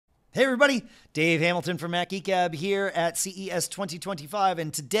Hey everybody, Dave Hamilton from Mac Geek Gab here at CES 2025,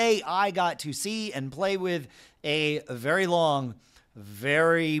 and today I got to see and play with a very long,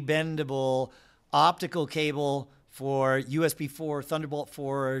 very bendable optical cable for USB4, Thunderbolt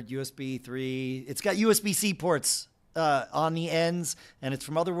 4, USB 3. It's got USB-C ports on the ends, and it's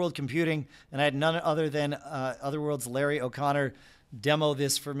from Otherworld Computing, and I had none other than Otherworld's Larry O'Connor demo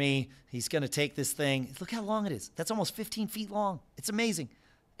this for me. He's going to take this thing. Look how long it is. That's almost 15 feet long. It's amazing.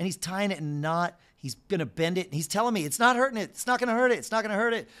 And he's tying it in a knot. He's going to bend it. And he's telling me it's not hurting it. It's not going to hurt it. It's not going to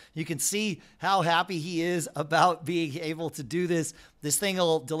hurt it. You can see how happy he is about being able to do this. This thing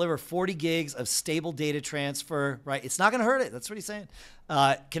will deliver 40 gigs of stable data transfer, right? It's not going to hurt it. That's what he's saying.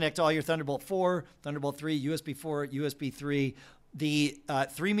 Connect all your Thunderbolt 4, Thunderbolt 3, USB 4, USB 3. The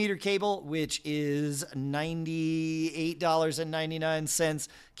 3-meter cable, which is $98.99,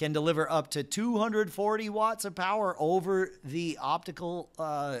 can deliver up to 240 watts of power over the optical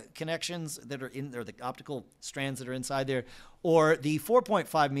connections that are in there, the optical strands that are inside there, or the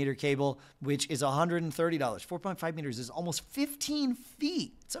 4.5 meter cable, which is $130. 4.5 meters is almost 15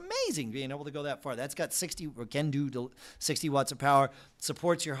 feet. It's amazing being able to go that far. That's got 60 or can do 60 watts of power.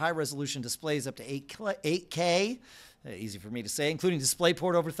 Supports your high resolution displays up to 8K. Easy for me to say, including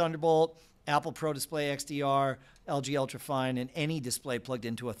DisplayPort over Thunderbolt, Apple Pro Display XDR, LG UltraFine, and any display plugged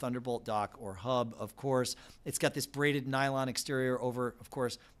into a Thunderbolt dock or hub, of course. It's got this braided nylon exterior over, of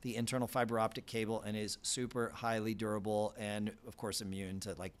course, the internal fiber optic cable, and is super highly durable and, of course, immune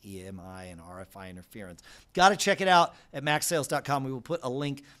to like EMI and RFI interference. Got to check it out at macsales.com. We will put a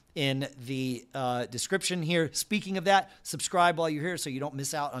link in the description here. Speaking of that, subscribe while you're here so you don't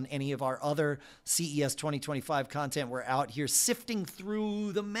miss out on any of our other CES 2025 content. We're out here sifting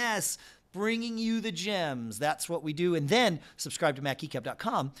through the mess, bringing you the gems. That's what we do. And then subscribe to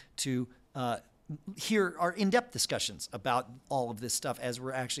macgeekgab.com to hear our in-depth discussions about all of this stuff as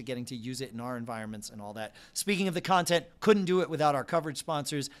we're actually getting to use it in our environments and all that. Speaking of the content, couldn't do it without our coverage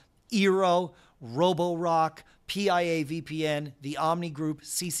sponsors, Eero, Roborock, PIA VPN, the Omni Group,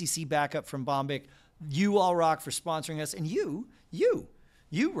 CCC Backup from Bombic. You all rock for sponsoring us, and you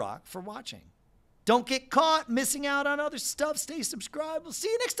rock for watching. Don't get caught missing out on other stuff. Stay subscribed. We'll see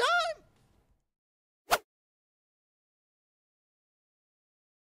you next time.